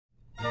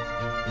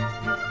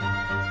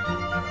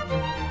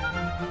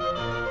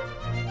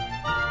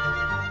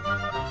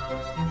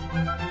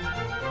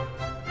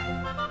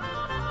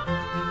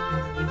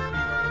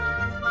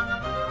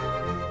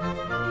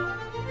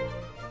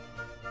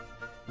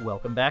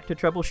Welcome back to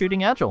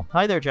Troubleshooting Agile.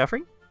 Hi there,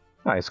 Jeffrey.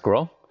 Hi,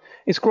 Squirrel.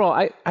 Hey, Squirrel,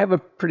 I have a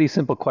pretty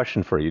simple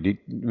question for you.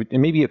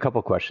 Maybe a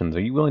couple questions. Are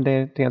you willing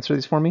to answer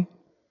these for me?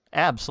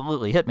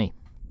 Absolutely. Hit me.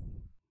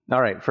 All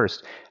right,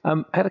 first,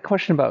 I had a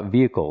question about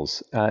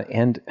vehicles.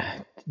 And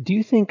do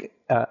you think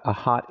a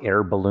hot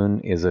air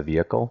balloon is a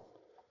vehicle?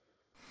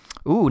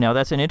 Ooh, now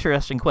that's an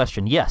interesting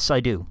question. Yes,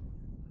 I do.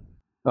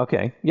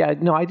 Okay. Yeah,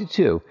 no, I do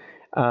too.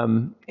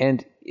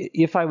 And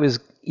if I was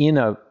you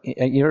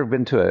ever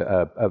been to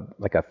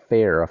a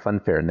fair, a fun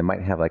fair, and they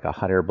might have like a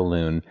hot air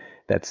balloon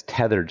that's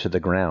tethered to the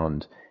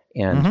ground,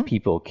 and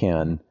people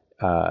can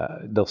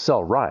they'll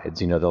sell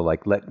rides. They'll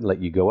like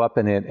let you go up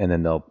in it, and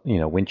then they'll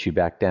winch you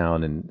back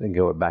down and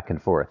go back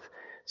and forth.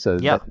 So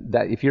Yeah.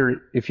 that if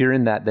you're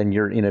in that, then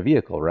you're in a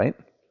vehicle, right?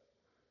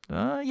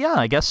 Yeah,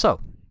 I guess so.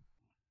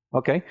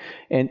 Okay.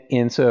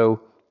 And so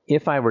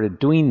if I were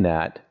doing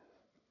that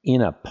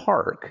in a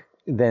park,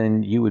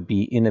 then you would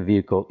be in a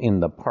vehicle in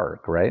the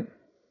park, right?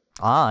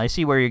 Ah, I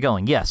see where you're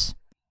going. Yes.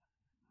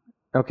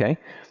 Okay.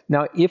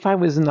 Now, if I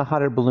was in the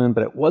hot air balloon,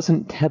 but it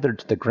wasn't tethered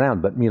to the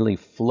ground, but merely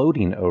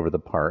floating over the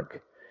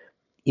park,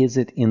 is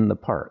it in the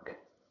park?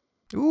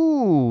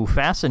 Ooh,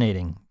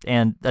 fascinating.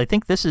 And I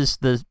think this is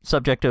the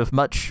subject of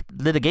much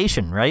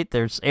litigation, right?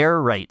 There's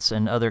air rights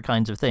and other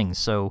kinds of things.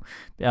 So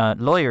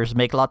lawyers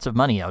make lots of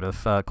money out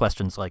of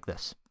questions like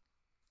this.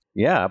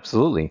 Yeah,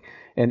 absolutely.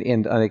 And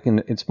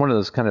it's one of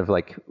those kind of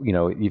like,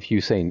 if you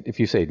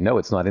say no,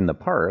 it's not in the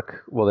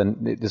park, well then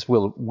it's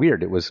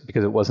weird. It was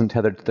because it wasn't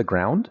tethered to the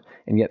ground,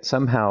 and yet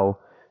somehow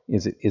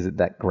is it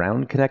that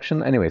ground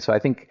connection? Anyway, so I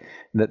think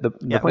that the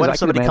what if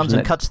somebody comes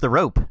and cuts the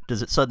rope?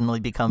 Does it suddenly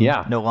become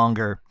no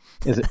longer?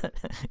 Is it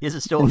is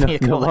it still a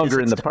vehicle? No longer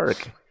in the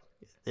park?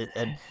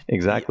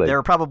 Exactly. There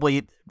are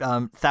probably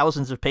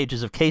thousands of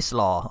pages of case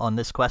law on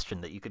this question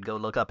that you could go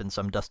look up in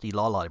some dusty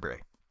law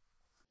library.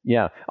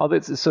 Yeah,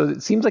 so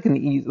it seems like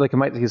it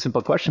might be a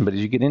simple question, but as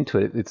you get into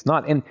it, it's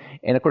not. And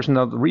of course,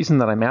 now the reason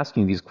that I'm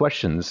asking these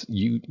questions,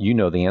 you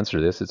know the answer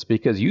to this. It's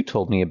because you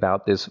told me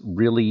about this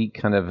really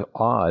kind of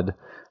odd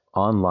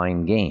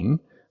online game,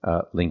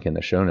 link in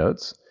the show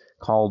notes,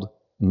 called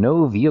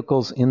No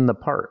Vehicles in the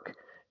Park.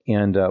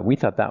 And we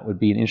thought that would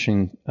be an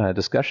interesting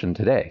discussion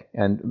today.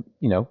 And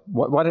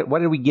why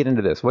did we get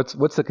into this?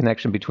 What's the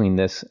connection between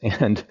this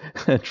and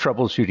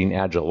troubleshooting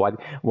Agile?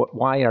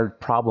 Why are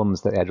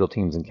problems that Agile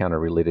teams encounter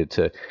related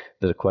to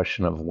the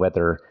question of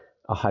whether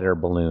a hot air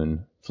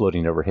balloon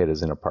floating overhead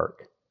is in a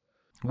park?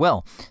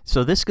 Well,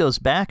 so this goes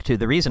back to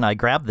the reason I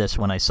grabbed this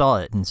when I saw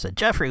it and said,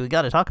 Jeffrey, we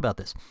got to talk about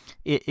this.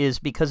 It is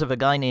because of a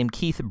guy named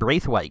Keith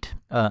Braithwaite,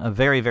 a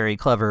very, very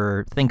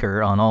clever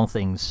thinker on all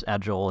things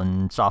Agile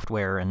and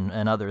software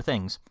and other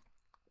things.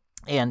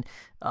 And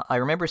I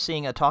remember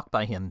seeing a talk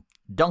by him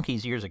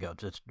donkeys years ago,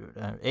 just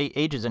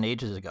ages and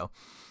ages ago.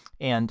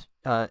 And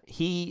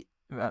he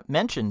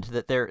mentioned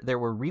that there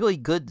were really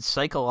good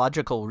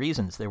psychological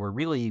reasons. There were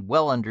really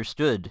well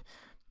understood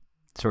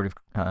sort of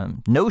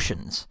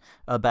notions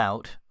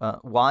about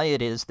why it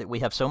is that we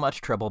have so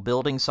much trouble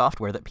building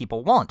software that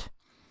people want.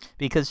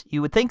 Because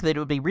you would think that it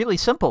would be really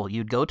simple.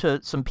 You'd go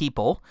to some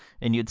people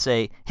and you'd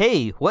say,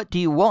 hey, what do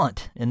you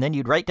want? And then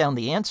you'd write down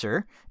the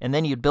answer, and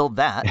then you'd build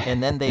that,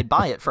 and then they'd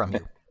buy it from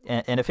you.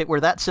 And if it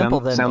were that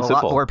simple, then a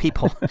lot more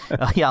people,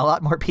 a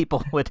lot more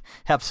people would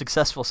have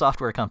successful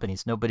software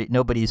companies.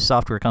 Nobody's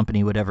software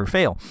company would ever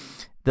fail.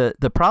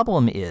 The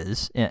problem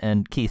is,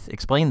 and Keith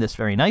explained this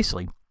very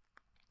nicely,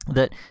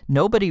 that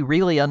nobody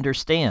really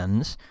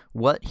understands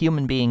what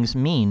human beings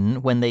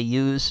mean when they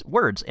use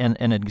words. And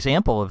an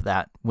example of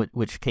that,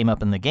 which came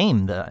up in the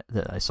game that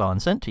I saw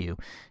and sent to you,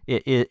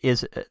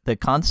 is the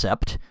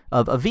concept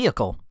of a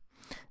vehicle.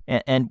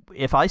 And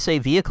if I say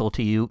vehicle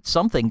to you,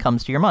 something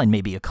comes to your mind.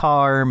 Maybe a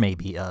car,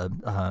 maybe a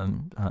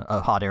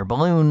hot air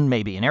balloon,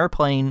 maybe an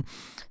airplane.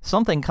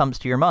 Something comes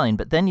to your mind,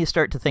 but then you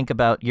start to think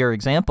about your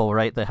example,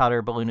 right? The hot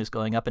air balloon is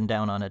going up and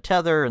down on a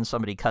tether, and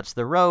somebody cuts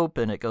the rope,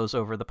 and it goes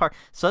over the park.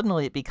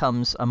 Suddenly it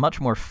becomes a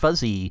much more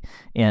fuzzy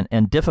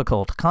and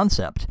difficult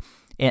concept.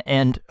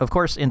 And of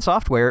course, in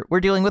software, we're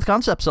dealing with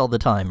concepts all the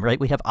time, right?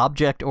 We have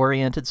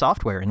object-oriented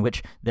software in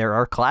which there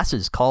are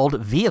classes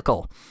called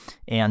vehicle,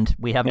 and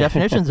we have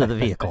definitions of the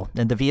vehicle,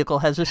 and the vehicle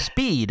has a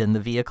speed, and the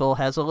vehicle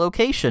has a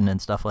location,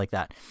 and stuff like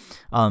that.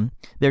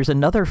 There's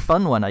another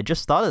fun one. I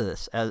just thought of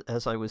this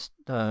as I was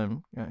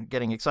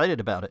getting excited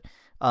about it.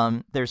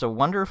 There's a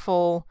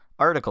wonderful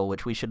article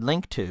which we should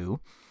link to,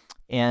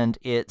 and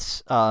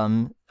it's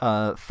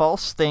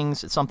false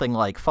things. It's something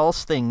like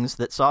false things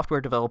that software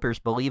developers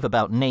believe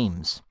about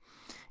names.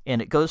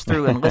 And it goes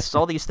through and lists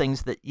all these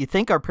things that you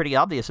think are pretty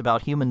obvious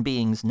about human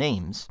beings'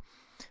 names,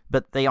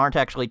 but they aren't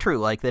actually true,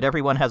 like that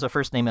everyone has a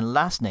first name and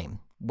last name.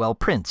 Well,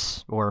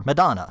 Prince or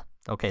Madonna.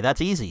 Okay,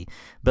 that's easy.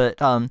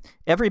 But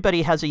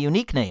everybody has a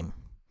unique name.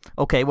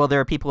 Okay, well,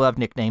 there are people who have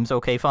nicknames.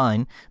 Okay,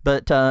 fine.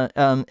 But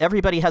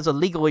everybody has a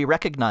legally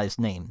recognized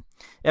name.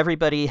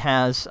 Everybody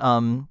has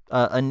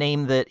a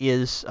name that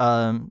is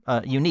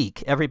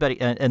unique.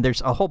 Everybody, and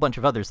there's a whole bunch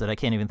of others that I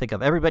can't even think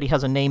of. Everybody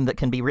has a name that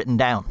can be written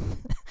down,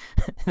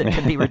 that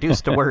can be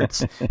reduced to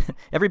words.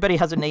 Everybody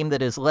has a name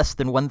that is less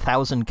than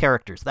 1,000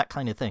 characters, that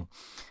kind of thing.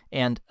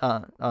 And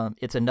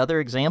it's another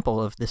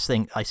example of this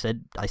thing. I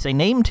say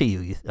name to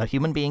you, a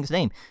human being's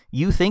name.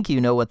 You think you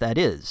know what that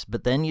is,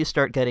 but then you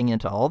start getting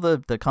into all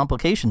the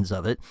complications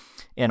of it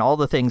and all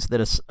the things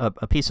that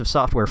a piece of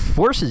software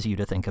forces you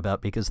to think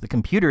about, because the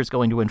computer is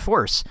going to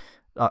enforce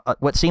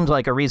what seems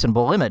like a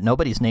reasonable limit.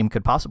 Nobody's name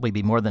could possibly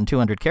be more than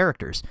 200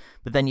 characters.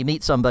 But then you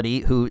meet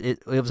somebody who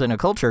lives in a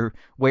culture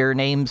where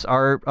names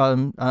are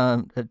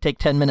take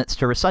 10 minutes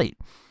to recite.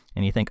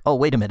 And you think, oh,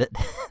 wait a minute.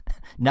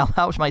 Now,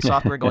 how's my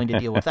software going to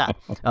deal with that?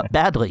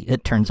 Badly,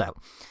 it turns out.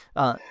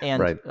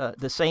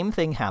 The same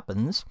thing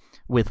happens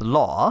with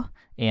law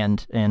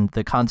and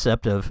the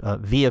concept of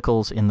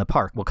vehicles in the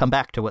park. We'll come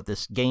back to what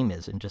this game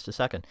is in just a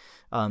second.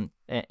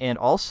 And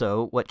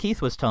also what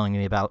Keith was telling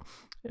me about,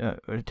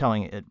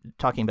 talking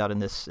about in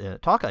this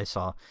talk I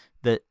saw,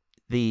 that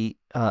the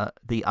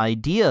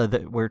idea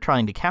that we're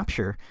trying to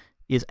capture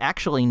is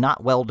actually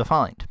not well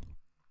defined.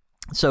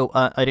 So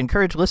I'd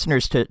encourage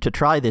listeners to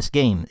try this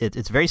game.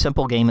 It's a very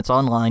simple game. It's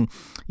online.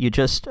 You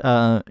just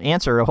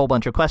answer a whole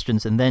bunch of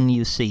questions, and then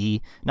you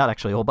see, not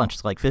actually a whole bunch,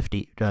 it's like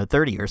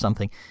 30 or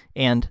something.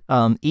 And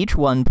each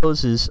one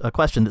poses a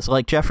question that's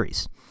like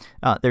Jeffrey's.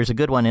 There's a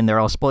good one in there.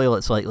 I'll spoil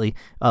it slightly.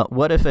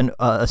 What if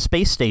a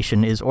space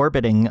station is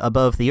orbiting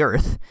above the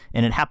Earth,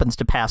 and it happens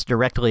to pass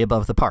directly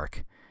above the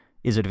park?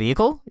 Is it a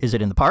vehicle? Is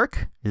it in the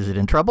park? Is it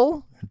in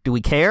trouble? Do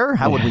we care?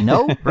 How would we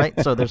know? Right?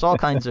 So there's all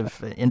kinds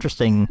of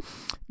interesting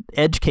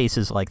edge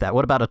cases like that.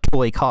 What about a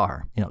toy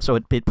car? So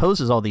it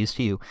poses all these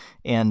to you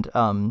and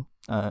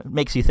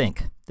makes you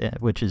think,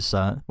 which is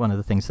one of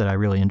the things that I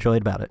really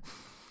enjoyed about it.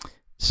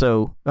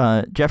 So,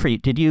 Jeffrey,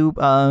 did you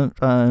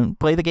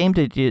play the game?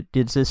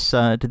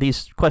 Did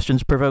these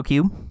questions provoke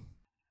you?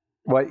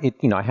 Well,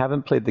 I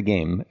haven't played the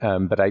game,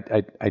 but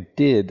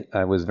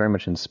I was very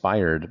much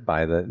inspired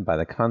by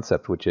the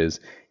concept, which is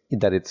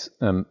that it's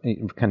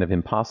kind of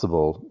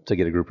impossible to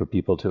get a group of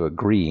people to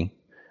agree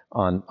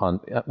on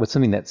with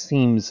something that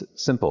seems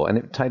simple, and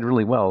it tied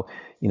really well.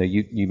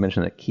 You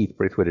mentioned that Keith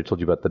Braithwaite had told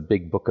you about the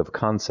Big Book of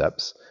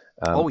Concepts.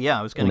 I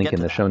was going to get to link in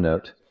the that. show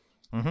note.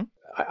 Mm-hmm.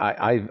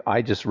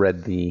 I just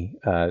read the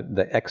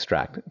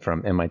extract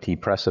from MIT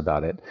Press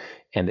about it,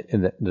 and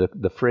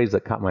the phrase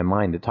that caught my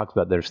mind, it talks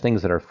about there's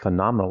things that are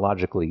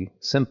phenomenologically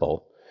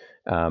simple,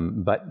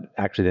 but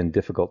actually then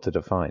difficult to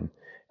define,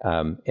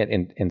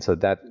 and so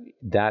that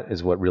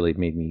is what really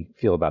made me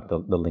feel about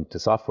the link to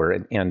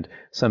software and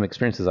some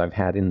experiences I've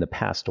had in the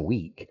past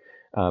week.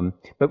 But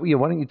why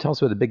don't you tell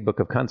us about the Big Book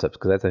of Concepts,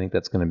 because I think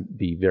that's going to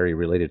be very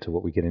related to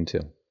what we get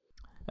into.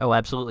 Oh,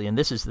 absolutely. And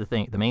this is the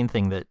main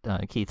thing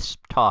that Keith's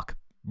talk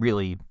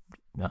really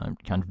kind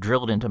of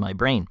drilled into my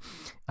brain,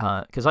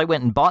 because I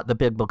went and bought the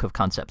Big Book of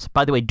Concepts.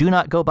 By the way, do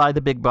not go buy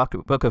the Big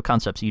Book of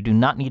Concepts. You do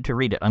not need to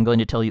read it. I'm going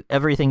to tell you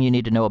everything you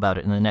need to know about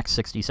it in the next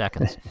 60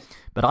 seconds.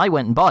 But I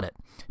went and bought it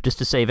just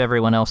to save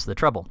everyone else the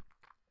trouble.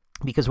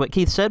 Because what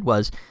Keith said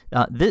was,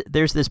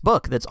 there's this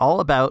book that's all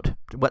about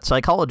what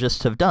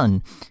psychologists have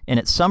done, and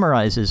it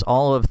summarizes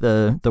all of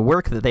the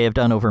work that they have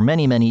done over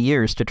many, many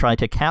years to try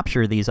to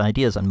capture these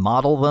ideas and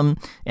model them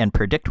and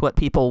predict what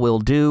people will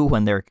do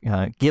when they're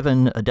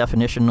given a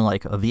definition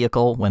like a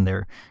vehicle, when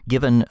they're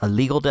given a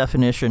legal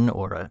definition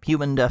or a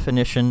human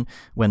definition,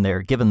 when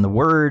they're given the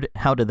word,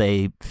 how do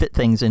they fit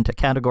things into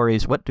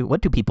categories, what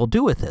do people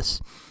do with this?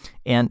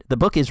 And the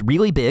book is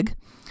really big.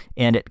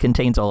 And it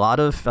contains a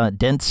lot of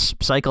dense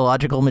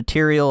psychological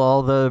material,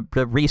 all the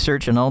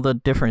research and all the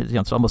different.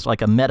 It's almost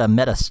like a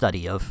meta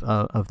study of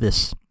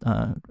this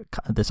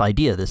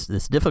idea,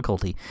 this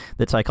difficulty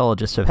that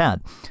psychologists have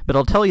had. But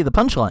I'll tell you the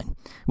punchline,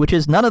 which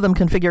is none of them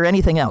can figure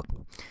anything out.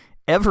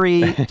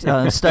 Every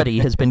study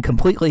has been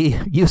completely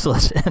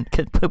useless and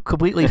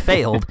completely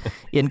failed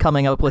in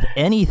coming up with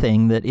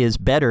anything that is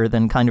better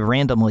than kind of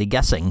randomly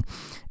guessing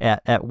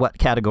at what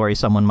category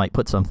someone might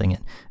put something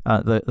in.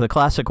 The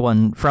classic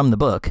one from the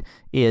book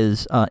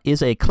is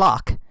a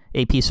clock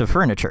a piece of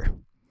furniture?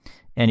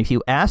 And if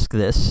you ask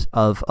this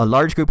of a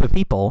large group of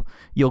people,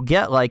 you'll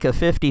get like a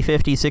 50-50,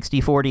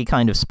 60-40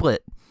 kind of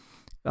split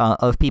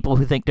of people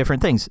who think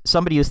different things.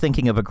 Somebody who's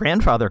thinking of a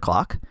grandfather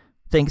clock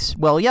thinks,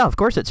 well, yeah, of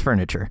course it's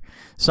furniture.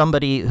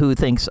 Somebody who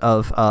thinks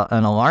of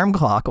an alarm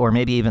clock or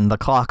maybe even the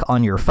clock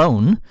on your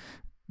phone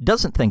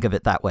doesn't think of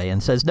it that way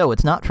and says, no,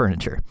 it's not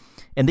furniture.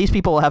 And these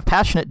people will have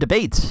passionate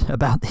debates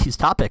about these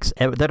topics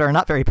that are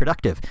not very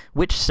productive,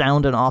 which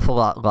sound an awful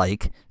lot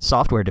like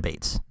software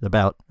debates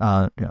about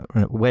how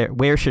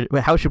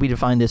should we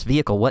define this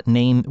vehicle? What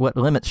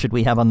limits should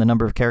we have on the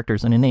number of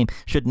characters in a name?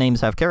 Should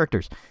names have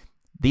characters?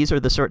 These are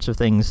the sorts of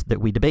things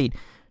that we debate.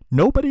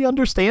 Nobody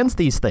understands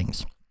these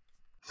things.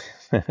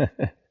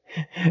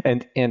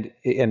 and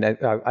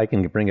I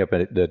can bring up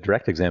the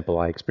direct example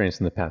I experienced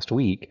in the past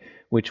week,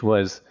 which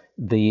was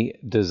the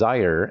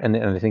desire, and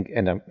I think,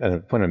 and a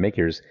point I make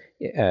here is,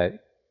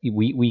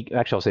 we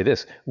actually, I'll say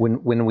this: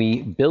 when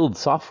we build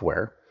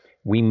software,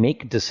 We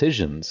make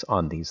decisions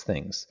on these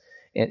things.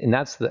 And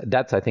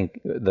that's I think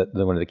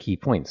one of the key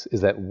points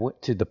is that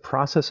the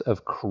process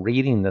of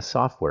creating the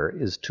software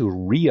is to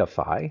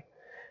reify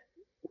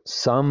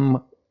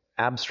some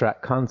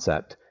abstract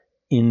concept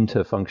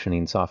into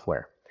functioning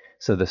software.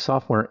 So the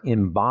software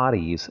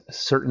embodies a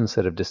certain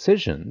set of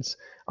decisions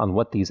on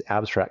what these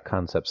abstract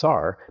concepts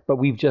are, but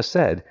we've just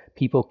said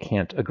people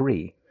can't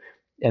agree.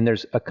 And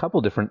there's a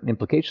couple different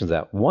implications of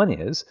that. One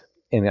is,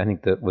 and I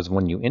think that was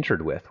one you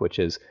entered with, which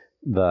is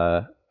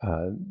the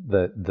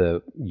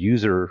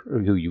user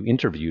who you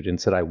interviewed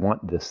and said, I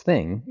want this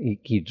thing.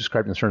 He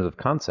described in terms of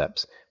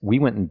concepts. We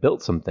went and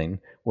built something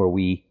where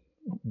we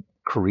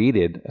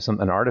created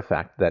an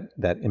artifact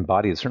that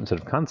embodied a certain set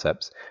of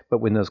concepts,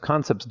 but when those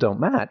concepts don't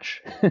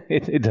match,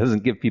 it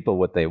doesn't give people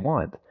what they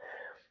want.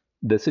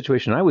 The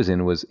situation I was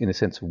in was, in a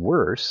sense,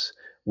 worse,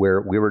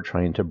 where we were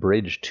trying to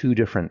bridge two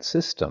different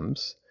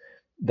systems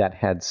that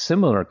had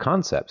similar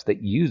concepts,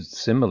 that used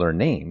similar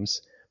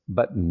names,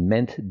 but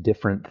meant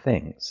different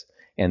things.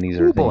 And these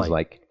are things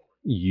like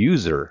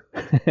user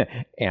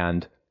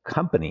and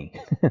company,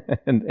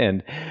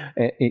 and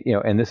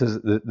this is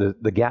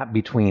the gap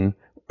between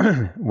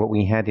what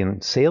we had in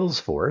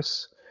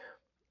Salesforce,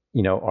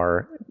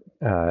 our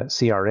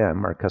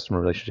CRM, our customer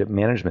relationship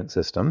management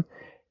system,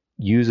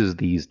 uses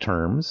these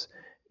terms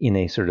in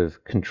a sort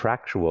of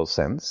contractual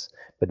sense,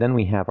 but then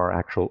we have our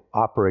actual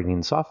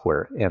operating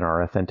software and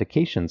our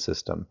authentication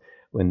system.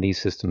 When these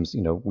systems,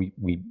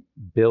 we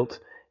built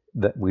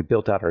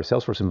out our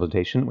Salesforce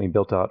implementation, we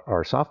built out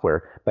our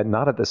software, but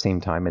not at the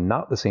same time and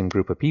not the same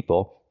group of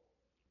people.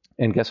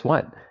 And guess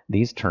what?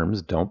 These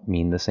terms don't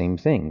mean the same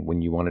thing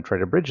when you want to try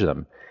to bridge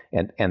them.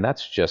 And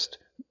that's just,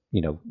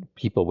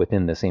 people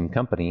within the same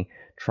company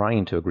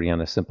trying to agree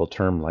on a simple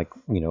term like,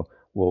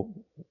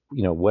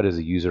 what is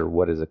a user?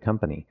 What is a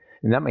company?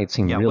 And that might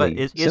seem really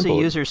simple. Is a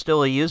user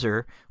still a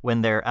user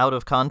when they're out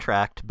of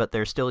contract, but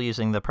they're still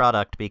using the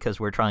product because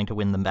we're trying to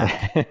win them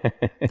back?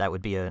 That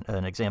would be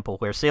an example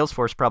where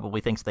Salesforce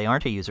probably thinks they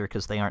aren't a user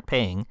because they aren't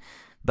paying.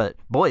 But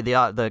boy,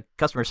 the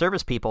customer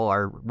service people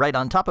are right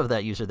on top of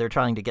that user. They're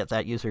trying to get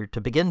that user to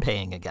begin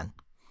paying again.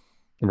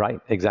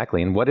 Right,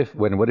 exactly. And what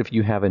if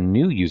you have a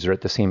new user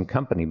at the same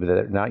company, but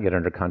they're not yet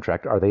under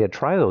contract? Are they a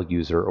trial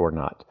user or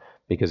not?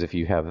 Because if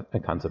you have a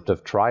concept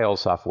of trial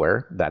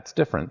software, that's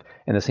different.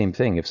 And the same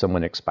thing, if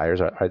someone expires,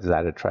 is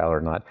that a trial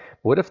or not?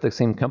 What if the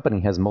same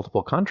company has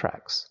multiple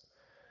contracts?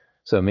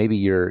 So maybe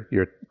your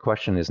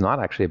question is not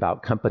actually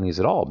about companies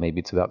at all. Maybe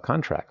it's about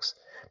contracts.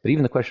 But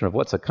even the question of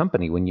what's a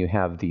company when you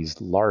have these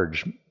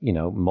large,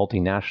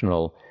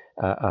 multinational,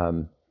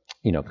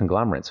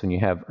 conglomerates, when you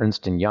have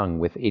Ernst & Young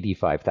with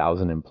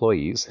 85,000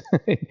 employees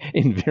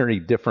in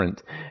very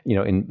different,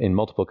 in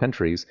multiple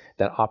countries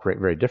that operate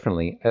very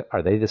differently,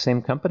 are they the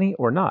same company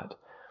or not?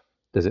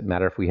 Does it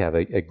matter if we have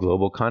a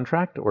global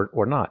contract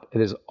or not? It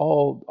is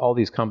all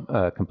these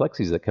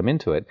complexities that come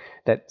into it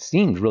that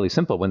seemed really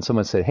simple when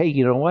someone said, hey,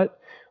 you know what?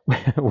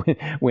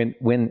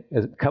 when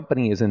a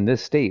company is in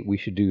this state, we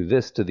should do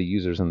this to the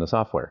users in the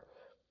software.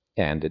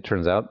 And it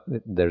turns out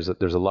there's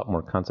a lot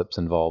more concepts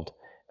involved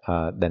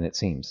than it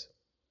seems.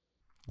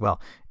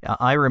 Well,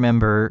 I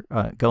remember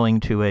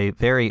going to a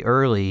very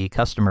early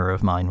customer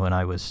of mine when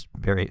I was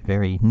very,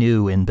 very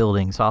new in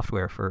building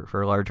software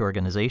for large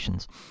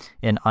organizations.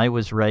 And I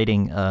was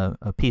writing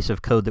a piece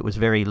of code that was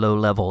very low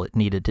level. It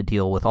needed to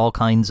deal with all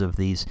kinds of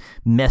these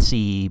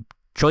messy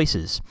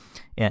choices.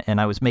 And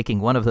I was making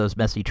one of those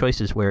messy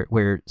choices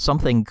where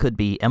something could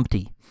be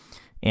empty.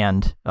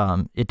 And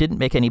it didn't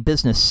make any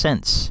business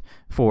sense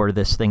for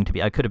this thing to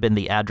be. I could have been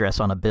the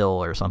address on a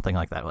bill or something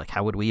like that. Like,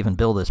 how would we even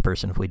bill this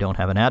person if we don't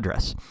have an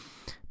address?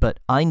 But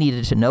I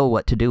needed to know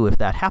what to do if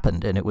that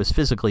happened, and it was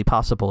physically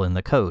possible in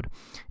the code.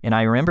 And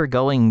I remember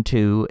going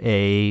to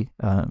a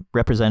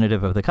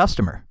representative of the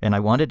customer, and I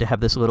wanted to have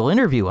this little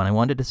interview, and I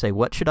wanted to say,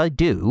 what should I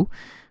do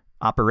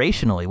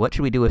operationally? What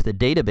should we do if the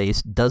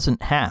database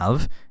doesn't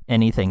have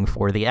anything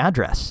for the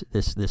address?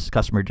 This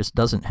customer just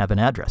doesn't have an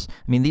address.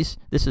 I mean, this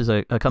is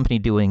a company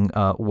doing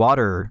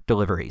water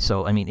delivery.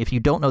 So, I mean, if you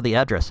don't know the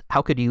address,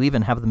 how could you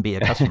even have them be a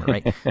customer,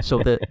 right?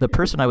 So the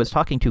person I was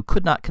talking to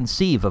could not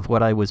conceive of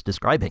what I was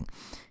describing.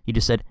 He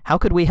just said, how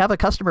could we have a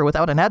customer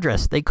without an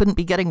address? They couldn't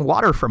be getting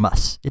water from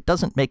us. It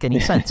doesn't make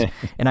any sense.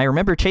 And I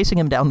remember chasing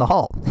him down the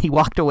hall. He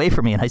walked away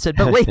from me, and I said,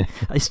 but wait,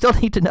 I still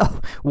need to know.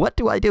 What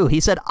do I do?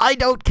 He said, I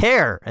don't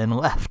care, and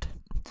left.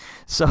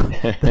 So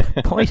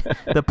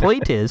the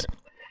point is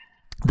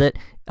that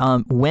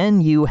when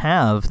you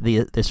have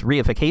this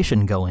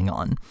reification going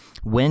on,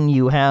 when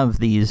you have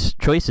these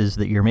choices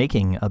that you're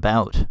making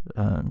about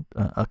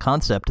a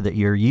concept that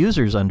your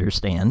users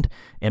understand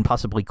and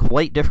possibly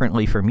quite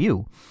differently from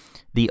you,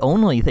 the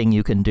only thing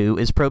you can do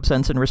is probe,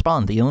 sense, and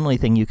respond. The only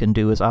thing you can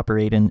do is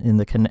operate in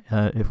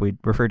the, if we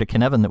refer to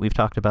Cynefin that we've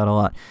talked about a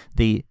lot,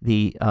 the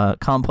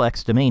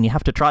complex domain. You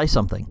have to try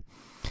something,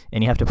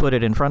 and you have to put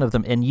it in front of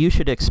them, and you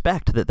should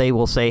expect that they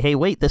will say, hey,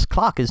 wait, this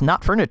clock is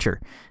not furniture.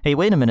 Hey,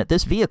 wait a minute,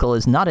 this vehicle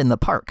is not in the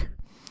park.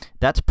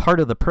 That's part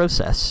of the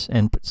process,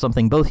 and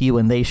something both you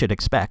and they should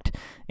expect.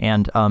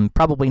 And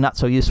probably not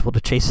so useful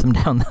to chase them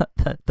down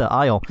the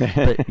aisle,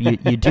 but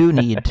you do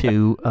need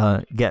to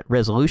get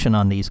resolution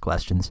on these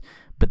questions.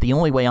 But the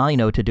only way I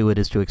know to do it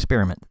is to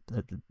experiment.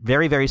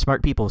 Very, very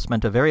smart people have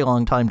spent a very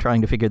long time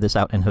trying to figure this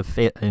out and have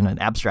in an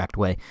abstract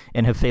way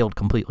and have failed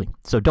completely.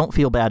 So don't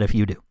feel bad if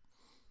you do.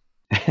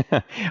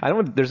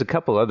 There's a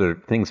couple other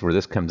things where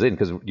this comes in,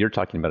 because you're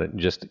talking about it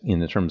just in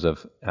the terms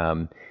of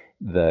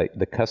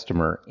the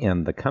customer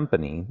and the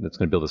company that's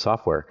going to build the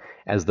software,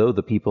 as though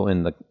the people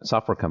in the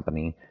software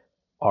company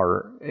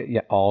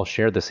all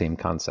share the same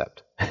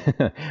concept.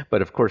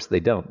 But of course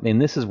they don't.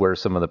 And this is where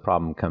some of the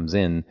problem comes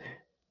in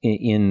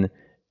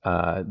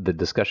the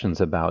discussions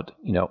about,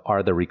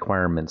 are the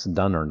requirements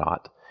done or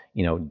not?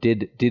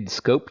 Did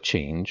scope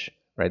change?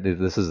 Right.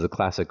 This is the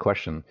classic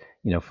question,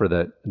 for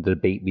the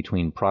debate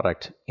between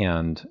product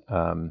and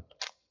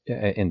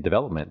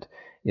development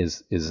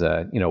is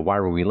why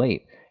were we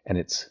late? And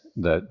it's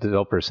the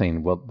developer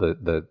saying, well,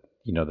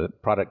 the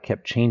product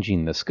kept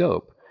changing the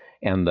scope,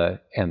 and the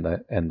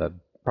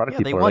product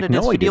people they are wanted like,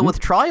 us no, to deal with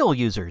trial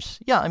users.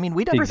 Yeah, I mean,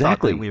 we never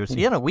Exactly.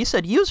 thought that we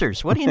said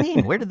users. What do you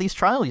mean? Where did these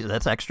trial users?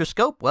 That's extra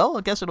scope. Well,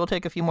 I guess it'll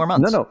take a few more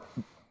months. No.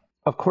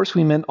 Of course,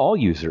 we meant all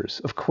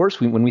users. Of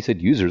course, when we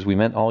said users, we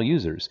meant all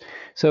users.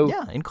 So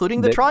yeah,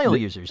 including the trial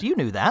users. You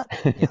knew that.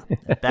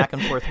 Yeah, back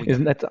and forth we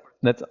go.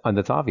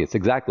 That's obvious.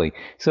 Exactly.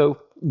 So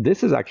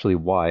this is actually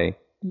why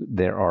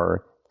there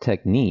are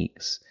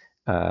techniques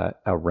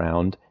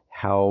around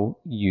how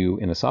you,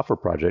 in a software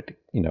project,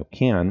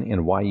 can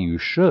and why you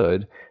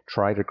should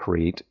try to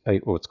create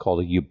what's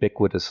called a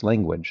ubiquitous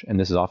language. And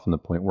this is often the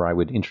point where I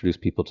would introduce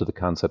people to the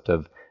concept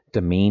of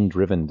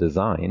domain-driven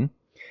design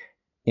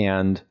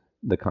and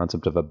the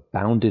concept of a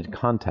bounded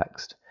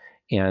context.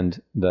 And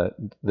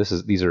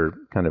these are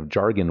kind of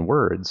jargon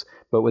words,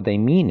 but what they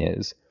mean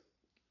is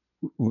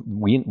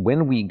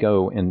when we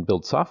go and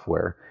build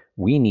software,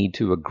 we need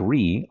to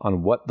agree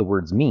on what the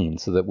words mean,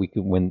 so that we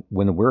can,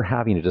 when we're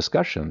having a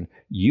discussion,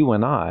 you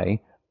and I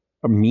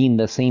mean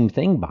the same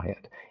thing by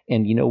it.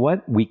 And you know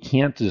what? We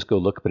can't just go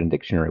look up in a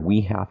dictionary.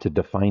 We have to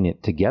define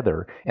it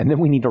together. And then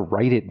we need to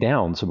write it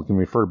down so we can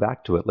refer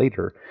back to it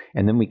later.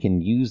 And then we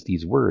can use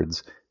these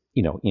words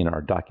in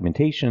our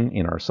documentation,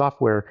 in our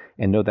software,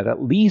 and know that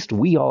at least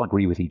we all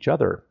agree with each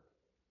other.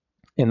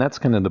 And that's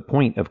kind of the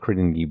point of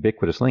creating the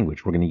ubiquitous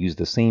language. We're going to use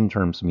the same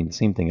terms to mean the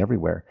same thing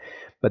everywhere.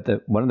 But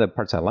one of the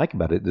parts I like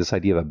about it, this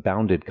idea of a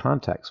bounded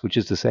context, which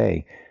is to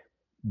say,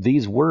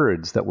 these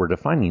words that we're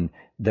defining,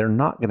 they're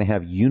not going to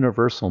have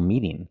universal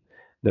meaning.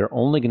 They're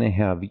only going to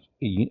have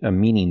a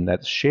meaning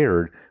that's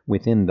shared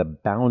within the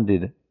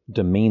bounded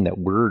domain that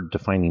we're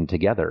defining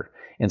together.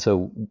 And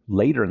so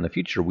later in the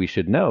future, we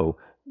should know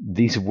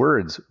these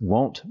words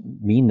won't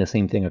mean the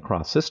same thing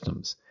across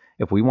systems.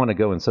 If we want to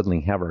go and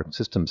suddenly have our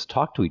systems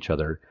talk to each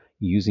other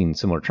using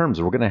similar terms,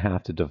 we're going to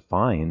have to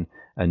define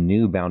a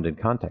new bounded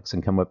context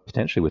and come up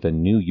potentially with a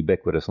new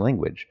ubiquitous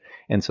language.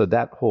 And so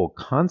that whole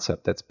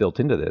concept that's built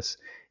into this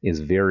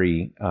is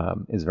very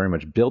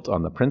much built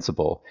on the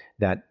principle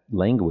that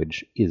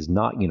language is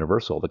not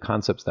universal. The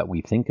concepts that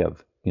we think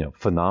of,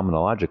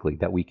 phenomenologically,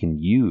 that we can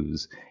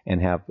use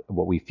and have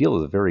what we feel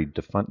is a very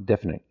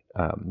definite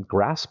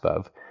grasp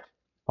of,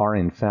 are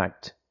in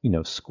fact,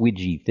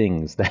 squidgy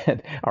things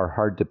that are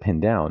hard to pin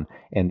down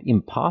and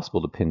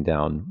impossible to pin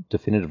down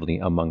definitively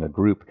among a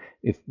group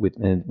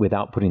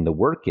without putting the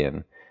work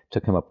in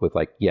to come up with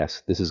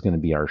yes, this is going to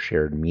be our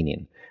shared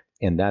meaning.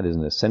 And that is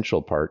an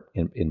essential part,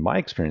 in my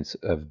experience,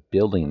 of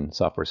building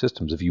software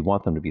systems, if you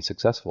want them to be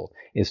successful,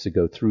 is to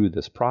go through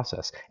this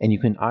process. And you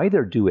can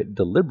either do it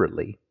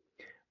deliberately,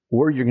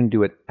 or you're going to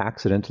do it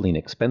accidentally and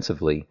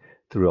expensively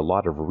through a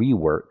lot of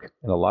rework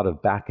and a lot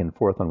of back and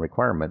forth on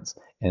requirements.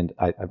 And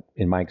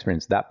in my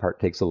experience, that part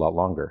takes a lot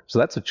longer. So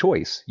that's a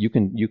choice. You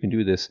can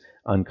do this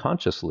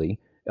unconsciously,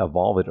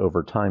 evolve it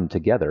over time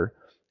together,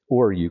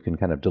 or you can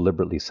kind of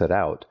deliberately set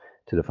out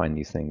to define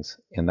these things.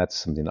 And that's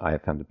something that I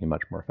have found to be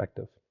much more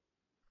effective.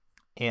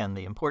 And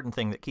the important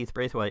thing that Keith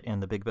Braithwaite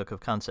and the Big Book of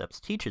Concepts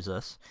teaches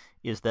us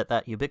is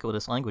that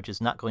ubiquitous language is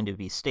not going to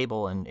be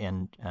stable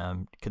and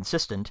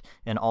consistent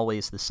and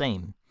always the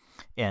same.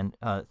 And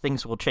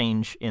things will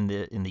change in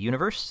the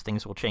universe,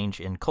 things will change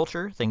in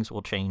culture, things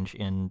will change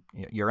in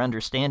your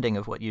understanding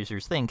of what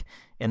users think,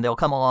 and they'll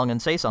come along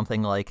and say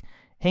something like,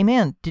 hey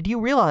man, did you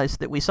realize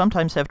that we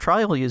sometimes have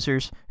trial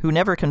users who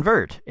never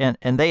convert, and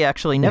they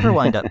actually never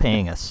wind up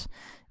paying us?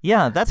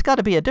 Yeah, that's got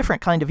to be a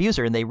different kind of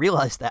user, and they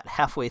realize that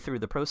halfway through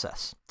the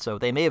process. So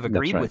they may have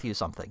agreed with you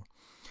something,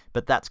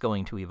 but that's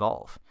going to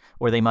evolve.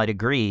 Or they might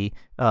agree,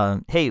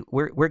 hey,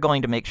 we're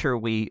going to make sure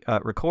we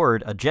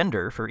record a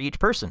gender for each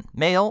person,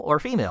 male or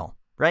female,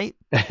 right?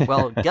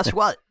 Well, guess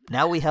what?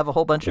 Now we have a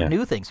whole bunch of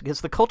new things because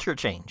the culture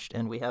changed,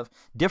 and we have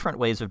different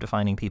ways of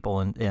defining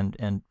people,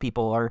 and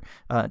people are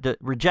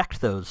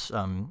reject those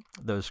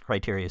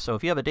criteria. So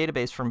if you have a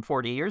database from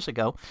 40 years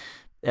ago,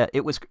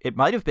 It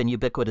might have been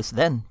ubiquitous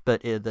then,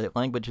 but the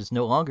language is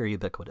no longer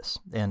ubiquitous,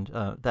 and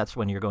that's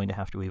when you're going to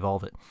have to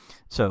evolve it.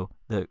 So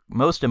the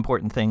most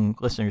important thing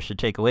listeners should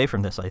take away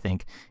from this, I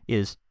think,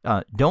 is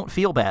don't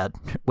feel bad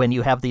when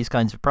you have these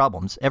kinds of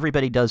problems.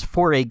 Everybody does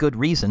for a good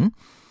reason,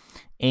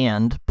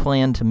 and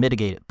plan to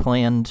mitigate it.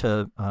 Plan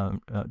to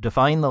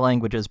define the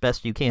language as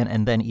best you can,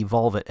 and then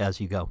evolve it as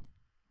you go.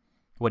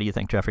 What do you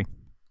think, Jeffrey?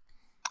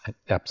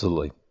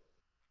 Absolutely.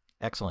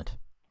 Excellent.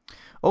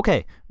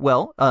 Okay,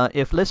 well,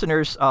 if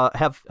listeners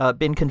have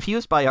been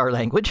confused by our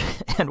language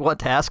and want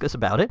to ask us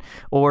about it,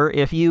 or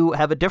if you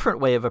have a different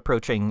way of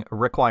approaching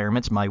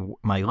requirements, my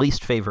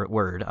least favorite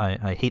word,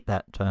 I hate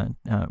that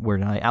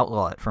word, and I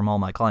outlaw it from all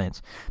my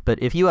clients. But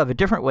if you have a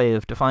different way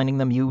of defining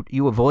them,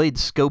 you avoid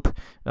scope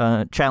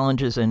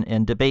challenges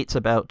and debates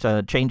about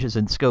changes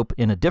in scope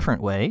in a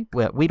different way,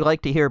 we'd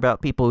like to hear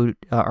about people who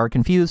are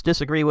confused,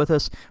 disagree with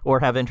us, or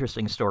have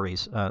interesting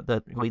stories.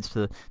 That leads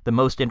to the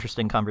most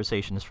interesting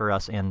conversations for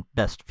us and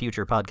best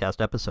future podcast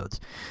episodes.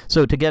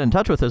 So to get in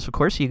touch with us, of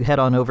course, you head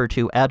on over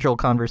to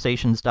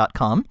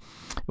agileconversations.com,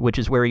 which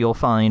is where you'll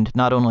find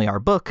not only our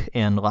book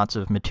and lots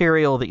of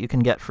material that you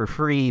can get for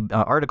free,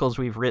 articles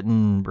we've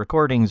written,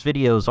 recordings,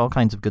 videos, all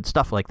kinds of good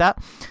stuff like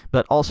that,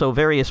 but also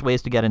various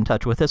ways to get in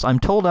touch with us. I'm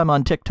told I'm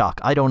on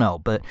TikTok. I don't know,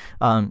 but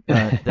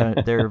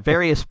there are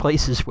various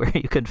places where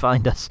you can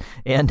find us,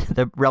 and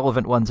the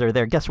relevant ones are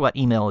there. Guess what?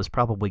 Email is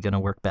probably going to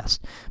work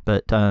best,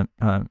 but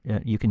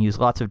you can use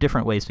lots of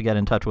different ways to get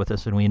in touch with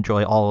us, and we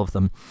enjoy all of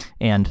them,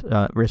 and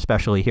we're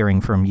especially hearing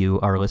from you,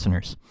 our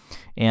listeners.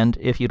 And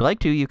if you'd like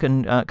to, you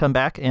can come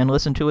back and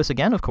listen to us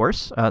again, of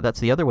course. That's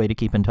the other way to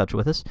keep in touch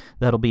with us.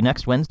 That'll be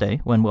next Wednesday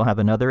when we'll have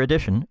another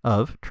edition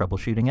of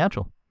Troubleshooting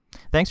Agile.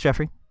 Thanks,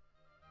 Jeffrey.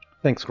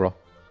 Thanks, Squirrel.